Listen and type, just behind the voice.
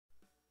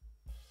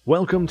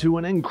Welcome to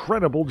an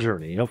incredible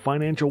journey of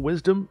financial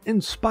wisdom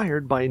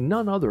inspired by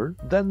none other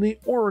than the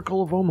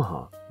Oracle of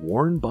Omaha,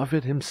 Warren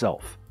Buffett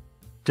himself.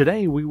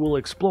 Today we will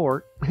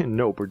explore, in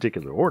no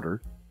particular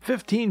order,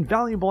 15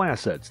 valuable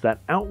assets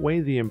that outweigh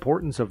the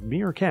importance of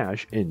mere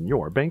cash in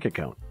your bank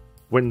account.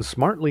 When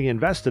smartly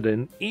invested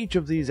in, each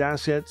of these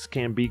assets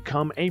can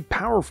become a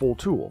powerful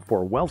tool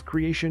for wealth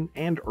creation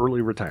and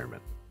early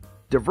retirement.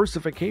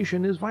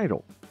 Diversification is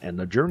vital, and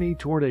the journey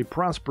toward a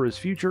prosperous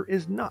future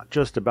is not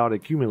just about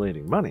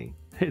accumulating money,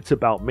 it's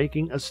about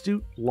making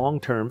astute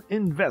long-term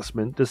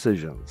investment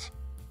decisions.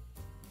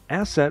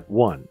 Asset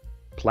 1.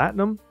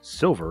 Platinum,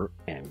 silver,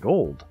 and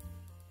gold.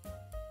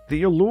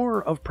 The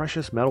allure of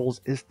precious metals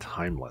is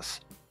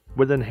timeless.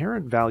 With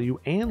inherent value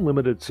and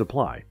limited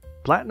supply,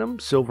 platinum,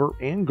 silver,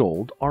 and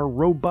gold are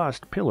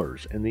robust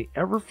pillars in the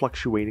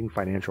ever-fluctuating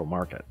financial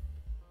market.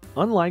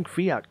 Unlike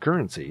fiat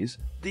currencies,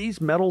 these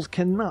metals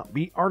cannot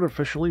be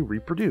artificially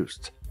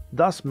reproduced,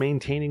 thus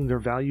maintaining their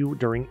value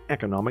during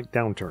economic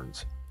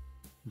downturns.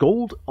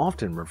 Gold,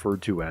 often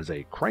referred to as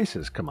a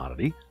crisis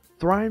commodity,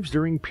 thrives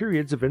during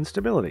periods of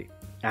instability,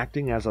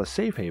 acting as a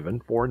safe haven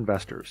for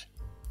investors.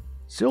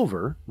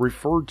 Silver,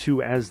 referred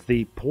to as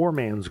the poor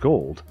man's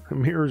gold,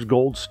 mirrors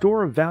gold's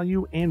store of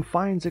value and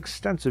finds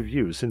extensive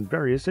use in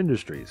various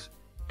industries,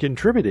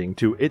 contributing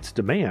to its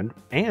demand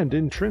and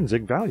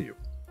intrinsic value.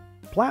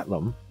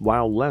 Platinum,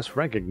 while less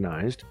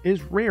recognized,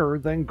 is rarer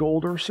than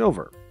gold or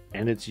silver,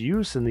 and its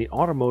use in the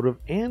automotive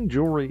and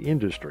jewelry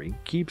industry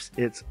keeps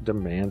its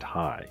demand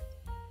high.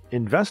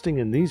 Investing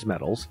in these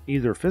metals,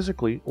 either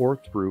physically or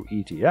through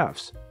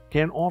ETFs,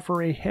 can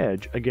offer a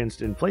hedge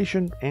against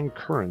inflation and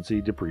currency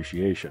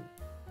depreciation.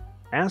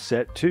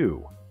 Asset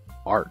 2.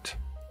 Art.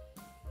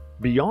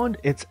 Beyond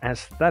its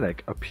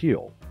aesthetic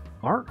appeal,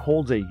 art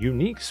holds a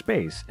unique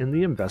space in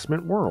the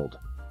investment world.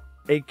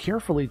 A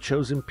carefully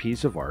chosen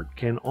piece of art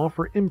can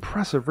offer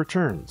impressive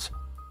returns,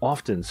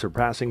 often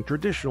surpassing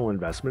traditional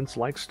investments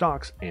like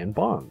stocks and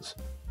bonds.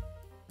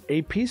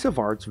 A piece of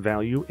art's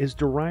value is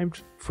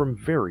derived from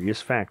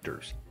various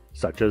factors,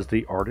 such as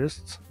the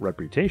artist's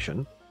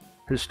reputation,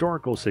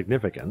 historical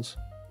significance,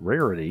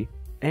 rarity,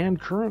 and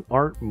current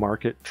art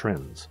market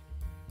trends.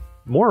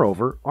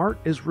 Moreover, art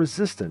is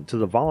resistant to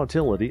the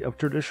volatility of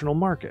traditional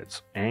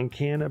markets and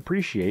can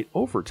appreciate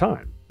over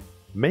time,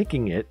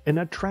 making it an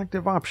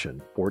attractive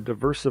option for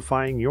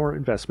diversifying your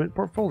investment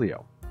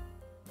portfolio.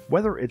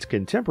 Whether it's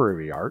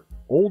contemporary art,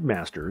 old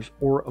masters,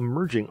 or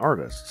emerging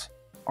artists,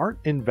 art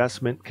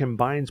investment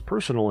combines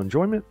personal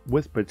enjoyment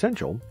with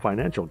potential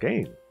financial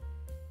gain.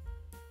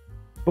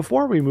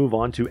 Before we move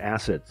on to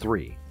Asset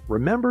 3,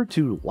 remember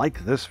to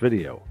like this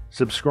video,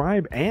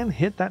 subscribe, and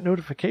hit that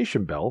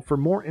notification bell for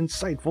more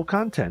insightful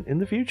content in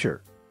the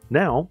future.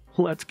 Now,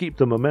 let's keep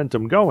the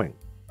momentum going.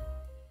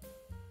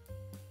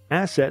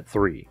 Asset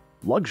 3.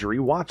 Luxury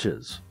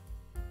watches.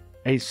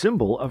 A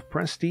symbol of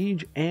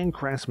prestige and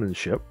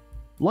craftsmanship,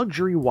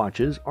 luxury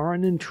watches are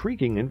an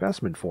intriguing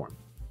investment form.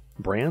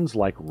 Brands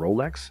like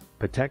Rolex,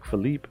 Patek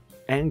Philippe,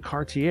 and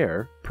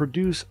Cartier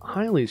produce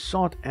highly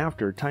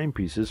sought-after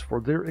timepieces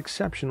for their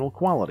exceptional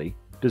quality,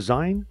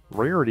 design,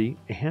 rarity,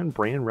 and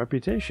brand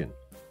reputation.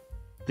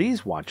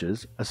 These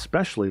watches,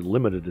 especially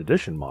limited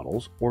edition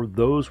models or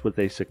those with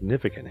a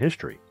significant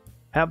history,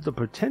 have the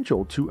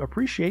potential to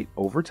appreciate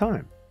over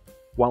time.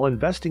 While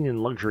investing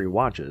in luxury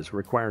watches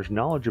requires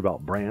knowledge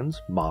about brands,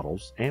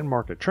 models, and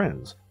market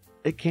trends,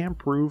 it can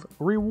prove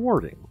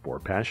rewarding for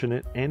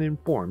passionate and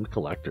informed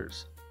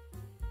collectors.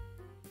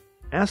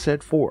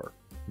 Asset 4.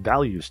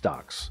 Value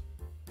stocks.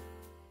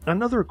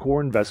 Another core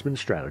investment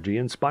strategy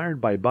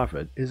inspired by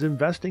Buffett is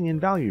investing in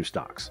value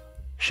stocks,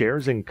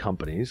 shares in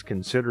companies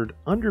considered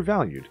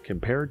undervalued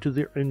compared to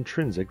their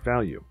intrinsic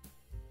value.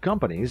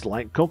 Companies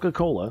like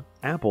Coca-Cola,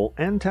 Apple,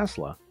 and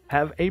Tesla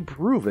have a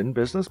proven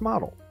business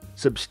model,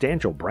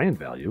 substantial brand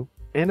value,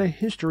 and a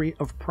history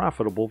of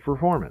profitable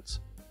performance,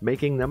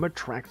 making them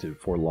attractive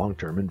for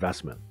long-term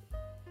investment.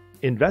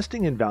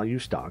 Investing in value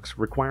stocks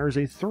requires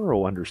a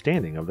thorough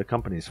understanding of the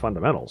company's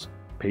fundamentals,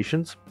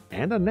 patience,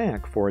 and a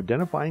knack for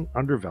identifying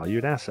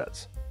undervalued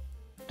assets.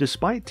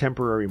 Despite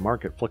temporary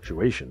market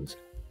fluctuations,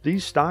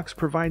 these stocks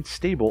provide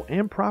stable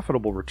and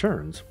profitable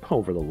returns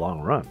over the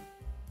long run.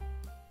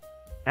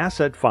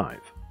 Asset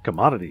 5.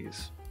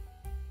 Commodities.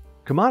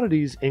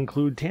 Commodities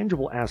include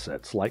tangible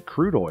assets like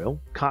crude oil,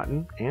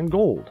 cotton, and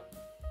gold.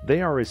 They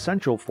are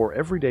essential for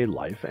everyday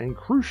life and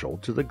crucial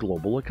to the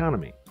global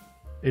economy.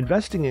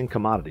 Investing in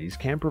commodities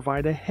can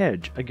provide a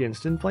hedge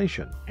against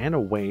inflation and a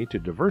way to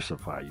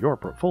diversify your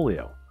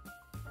portfolio.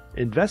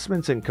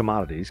 Investments in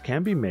commodities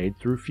can be made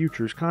through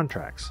futures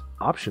contracts,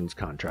 options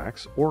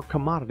contracts, or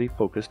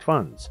commodity-focused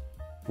funds.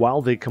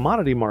 While the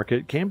commodity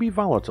market can be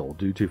volatile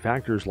due to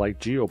factors like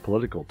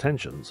geopolitical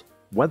tensions,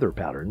 weather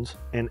patterns,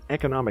 and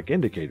economic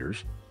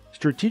indicators,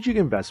 strategic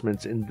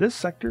investments in this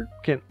sector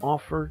can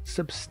offer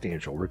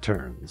substantial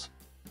returns.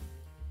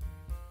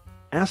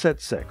 Asset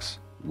 6.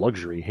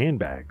 Luxury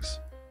handbags.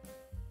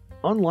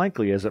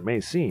 Unlikely as it may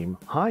seem,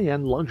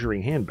 high-end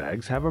luxury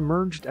handbags have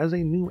emerged as a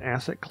new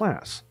asset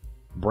class.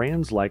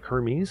 Brands like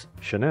Hermes,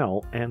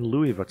 Chanel, and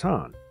Louis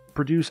Vuitton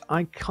produce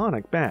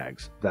iconic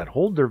bags that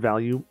hold their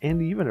value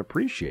and even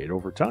appreciate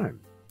over time.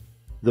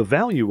 The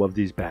value of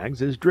these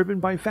bags is driven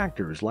by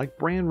factors like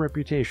brand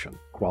reputation,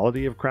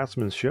 quality of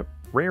craftsmanship,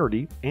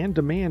 rarity, and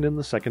demand in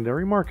the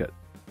secondary market.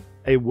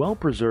 A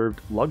well-preserved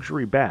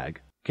luxury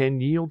bag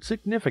can yield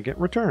significant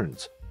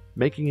returns,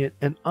 making it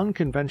an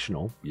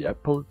unconventional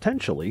yet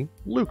potentially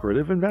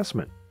lucrative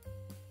investment.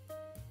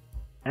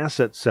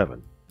 Asset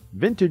 7.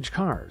 Vintage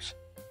cars.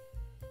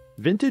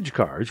 Vintage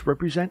cars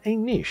represent a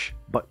niche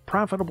but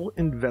profitable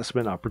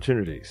investment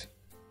opportunities.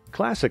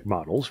 Classic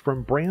models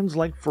from brands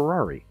like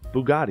Ferrari,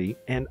 Bugatti,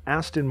 and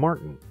Aston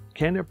Martin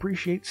can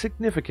appreciate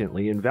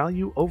significantly in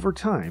value over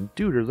time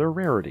due to their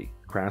rarity,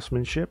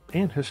 craftsmanship,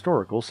 and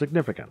historical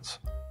significance.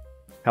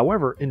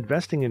 However,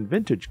 investing in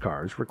vintage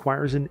cars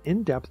requires an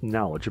in-depth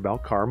knowledge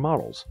about car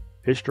models,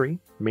 history,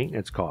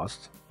 maintenance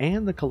costs,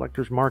 and the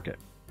collector's market.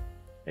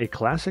 A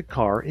classic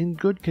car in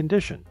good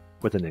condition,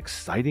 with an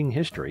exciting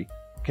history,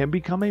 can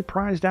become a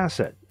prized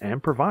asset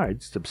and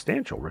provide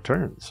substantial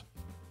returns.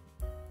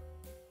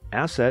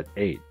 Asset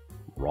 8.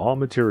 Raw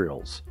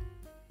materials.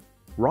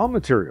 Raw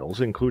materials,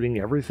 including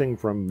everything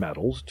from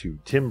metals to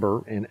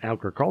timber and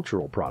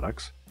agricultural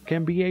products,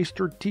 can be a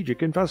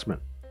strategic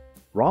investment.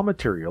 Raw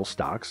material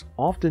stocks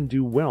often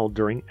do well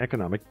during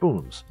economic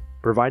booms,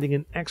 providing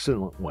an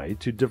excellent way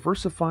to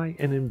diversify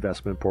an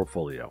investment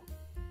portfolio.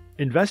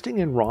 Investing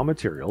in raw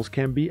materials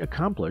can be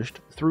accomplished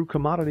through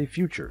commodity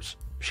futures,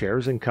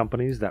 shares in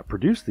companies that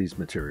produce these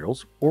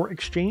materials, or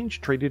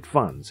exchange-traded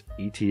funds,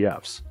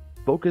 ETFs,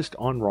 focused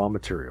on raw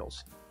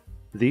materials.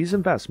 These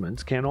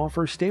investments can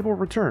offer stable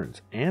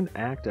returns and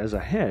act as a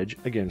hedge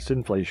against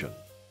inflation.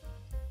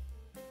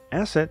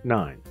 Asset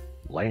 9.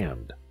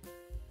 Land.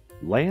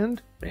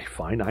 Land, a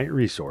finite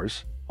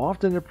resource,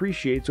 often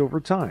appreciates over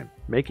time,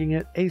 making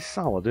it a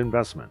solid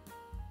investment.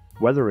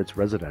 Whether it's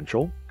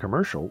residential,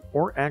 commercial,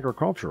 or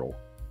agricultural,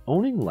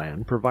 owning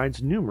land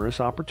provides numerous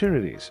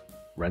opportunities: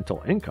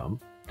 rental income,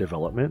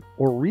 development,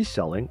 or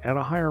reselling at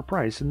a higher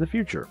price in the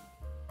future.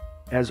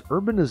 As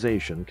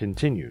urbanization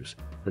continues,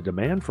 the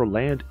demand for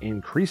land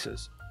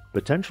increases,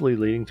 potentially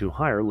leading to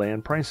higher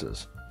land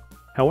prices.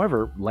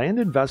 However, land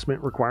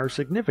investment requires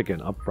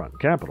significant upfront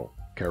capital,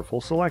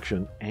 careful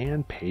selection,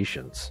 and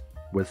patience,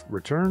 with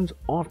returns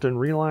often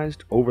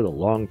realized over the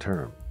long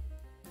term.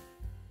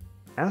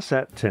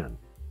 Asset 10.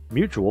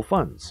 Mutual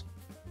funds.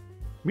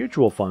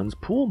 Mutual funds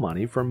pool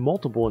money from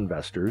multiple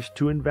investors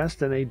to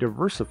invest in a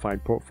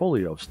diversified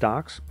portfolio of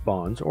stocks,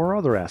 bonds, or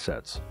other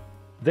assets.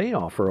 They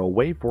offer a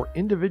way for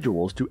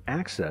individuals to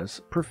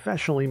access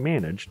professionally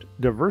managed,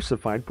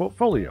 diversified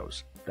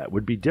portfolios that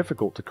would be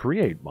difficult to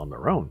create on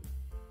their own.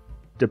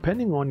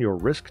 Depending on your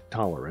risk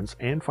tolerance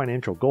and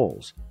financial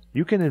goals,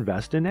 you can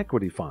invest in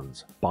equity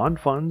funds, bond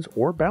funds,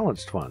 or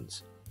balanced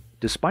funds.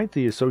 Despite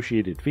the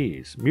associated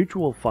fees,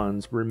 mutual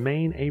funds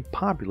remain a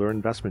popular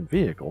investment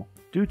vehicle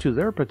due to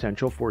their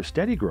potential for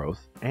steady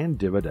growth and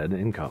dividend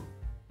income.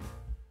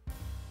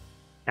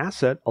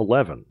 Asset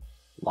 11.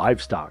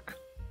 Livestock.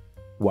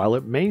 While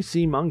it may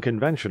seem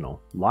unconventional,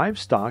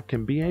 livestock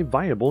can be a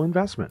viable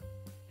investment.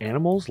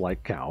 Animals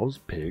like cows,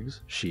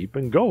 pigs, sheep,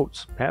 and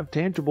goats have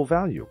tangible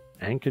value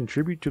and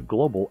contribute to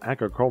global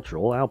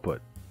agricultural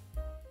output.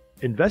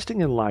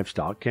 Investing in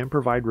livestock can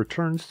provide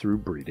returns through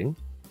breeding,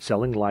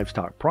 selling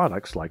livestock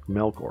products like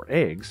milk or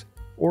eggs,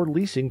 or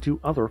leasing to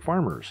other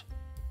farmers.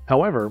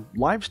 However,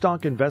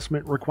 livestock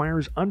investment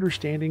requires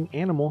understanding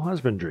animal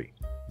husbandry,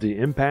 the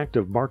impact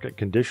of market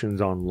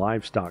conditions on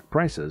livestock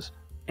prices,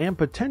 and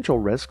potential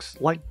risks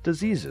like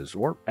diseases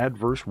or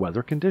adverse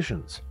weather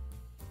conditions.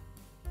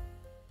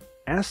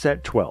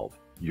 Asset 12.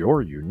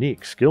 Your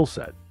unique skill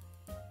set.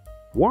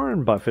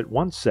 Warren Buffett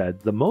once said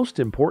the most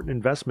important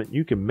investment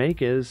you can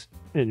make is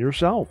in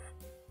yourself.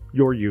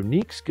 Your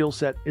unique skill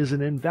set is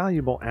an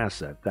invaluable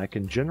asset that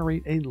can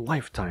generate a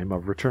lifetime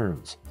of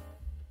returns.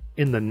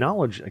 In the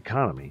knowledge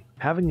economy,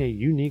 having a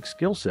unique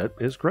skill set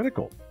is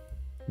critical.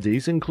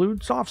 These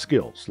include soft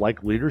skills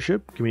like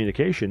leadership,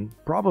 communication,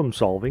 problem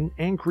solving,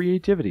 and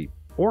creativity,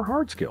 or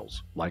hard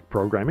skills like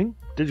programming,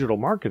 digital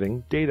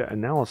marketing, data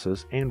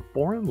analysis, and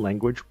foreign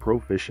language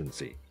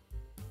proficiency.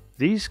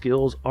 These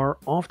skills are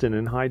often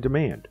in high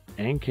demand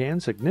and can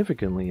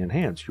significantly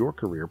enhance your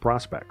career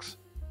prospects.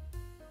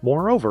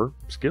 Moreover,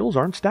 skills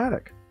aren't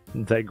static.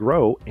 They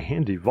grow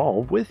and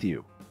evolve with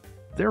you.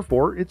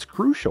 Therefore, it's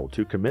crucial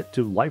to commit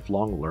to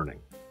lifelong learning.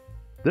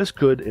 This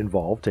could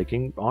involve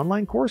taking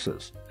online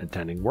courses,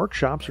 attending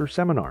workshops or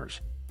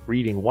seminars,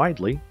 reading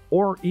widely,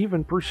 or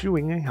even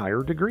pursuing a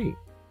higher degree.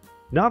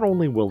 Not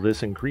only will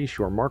this increase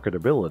your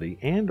marketability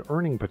and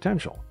earning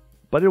potential,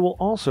 but it will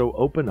also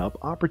open up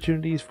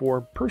opportunities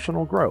for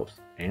personal growth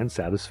and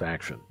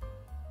satisfaction.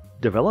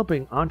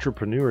 Developing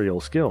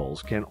entrepreneurial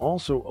skills can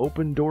also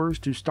open doors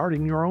to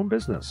starting your own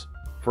business,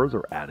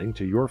 further adding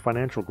to your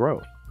financial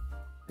growth.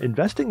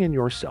 Investing in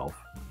yourself,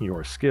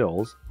 your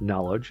skills,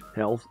 knowledge,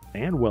 health,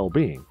 and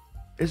well-being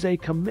is a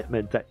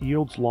commitment that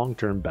yields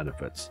long-term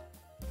benefits.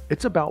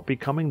 It's about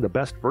becoming the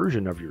best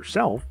version of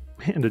yourself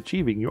and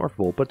achieving your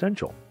full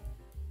potential.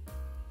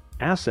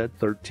 Asset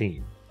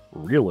 13.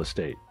 Real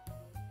estate.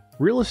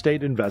 Real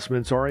estate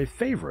investments are a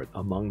favorite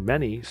among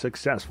many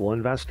successful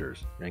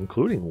investors,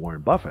 including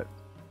Warren Buffett.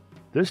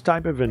 This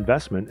type of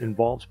investment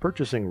involves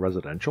purchasing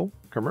residential,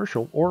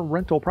 commercial, or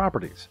rental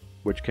properties,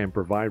 which can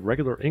provide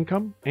regular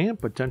income and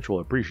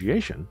potential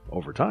appreciation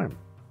over time.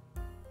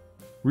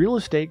 Real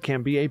estate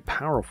can be a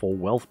powerful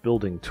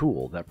wealth-building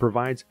tool that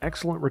provides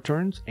excellent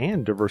returns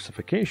and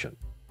diversification.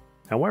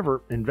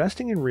 However,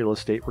 investing in real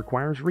estate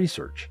requires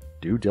research,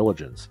 due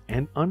diligence,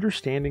 and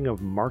understanding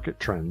of market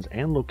trends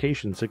and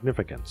location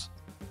significance.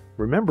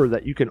 Remember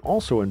that you can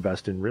also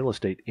invest in real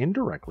estate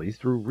indirectly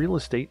through real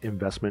estate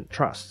investment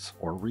trusts,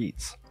 or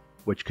REITs,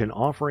 which can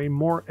offer a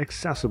more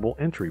accessible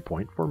entry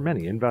point for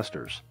many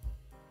investors.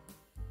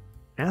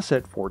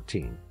 Asset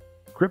 14.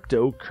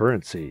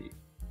 Cryptocurrency.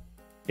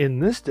 In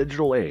this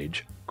digital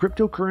age,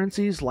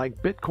 cryptocurrencies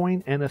like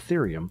Bitcoin and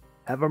Ethereum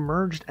have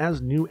emerged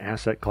as new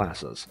asset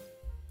classes.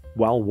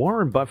 While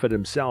Warren Buffett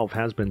himself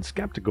has been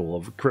skeptical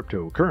of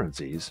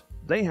cryptocurrencies,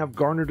 they have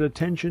garnered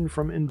attention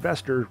from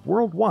investors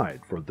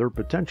worldwide for their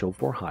potential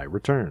for high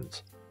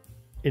returns.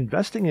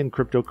 Investing in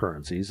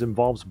cryptocurrencies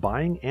involves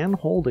buying and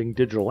holding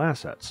digital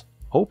assets,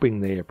 hoping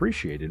they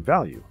appreciate in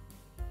value.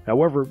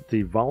 However,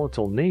 the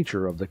volatile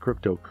nature of the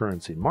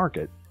cryptocurrency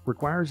market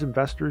requires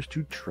investors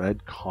to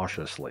tread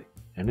cautiously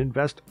and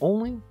invest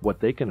only what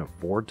they can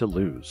afford to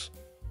lose.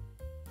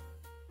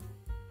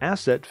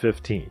 Asset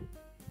 15.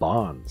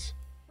 Bonds.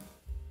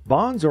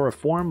 Bonds are a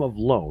form of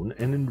loan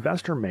an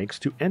investor makes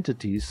to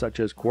entities such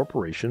as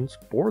corporations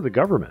or the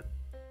government.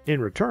 In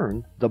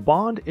return, the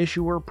bond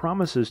issuer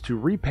promises to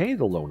repay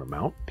the loan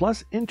amount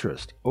plus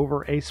interest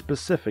over a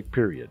specific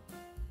period.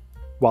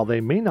 While they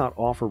may not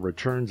offer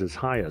returns as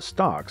high as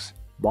stocks,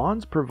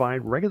 bonds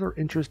provide regular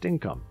interest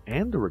income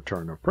and the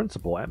return of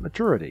principal at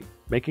maturity,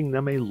 making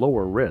them a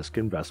lower-risk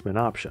investment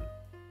option.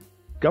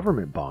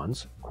 Government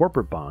bonds,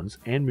 corporate bonds,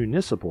 and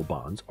municipal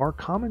bonds are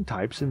common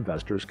types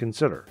investors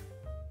consider.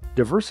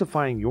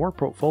 Diversifying your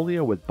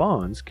portfolio with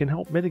bonds can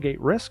help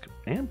mitigate risk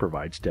and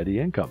provide steady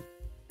income.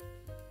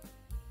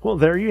 Well,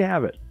 there you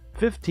have it.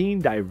 15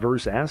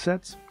 diverse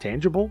assets,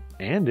 tangible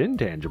and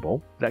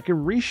intangible, that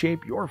can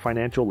reshape your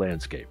financial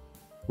landscape.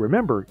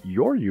 Remember,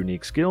 your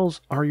unique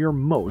skills are your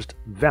most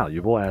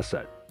valuable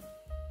asset.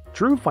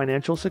 True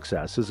financial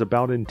success is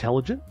about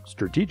intelligent,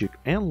 strategic,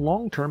 and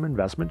long-term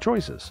investment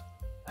choices.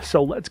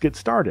 So let's get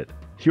started.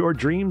 Your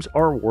dreams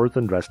are worth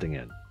investing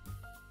in.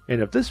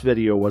 And if this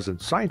video was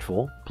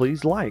insightful,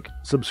 please like,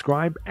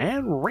 subscribe,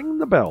 and ring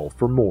the bell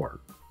for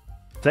more.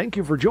 Thank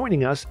you for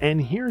joining us,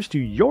 and here's to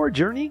your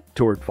journey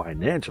toward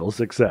financial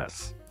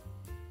success.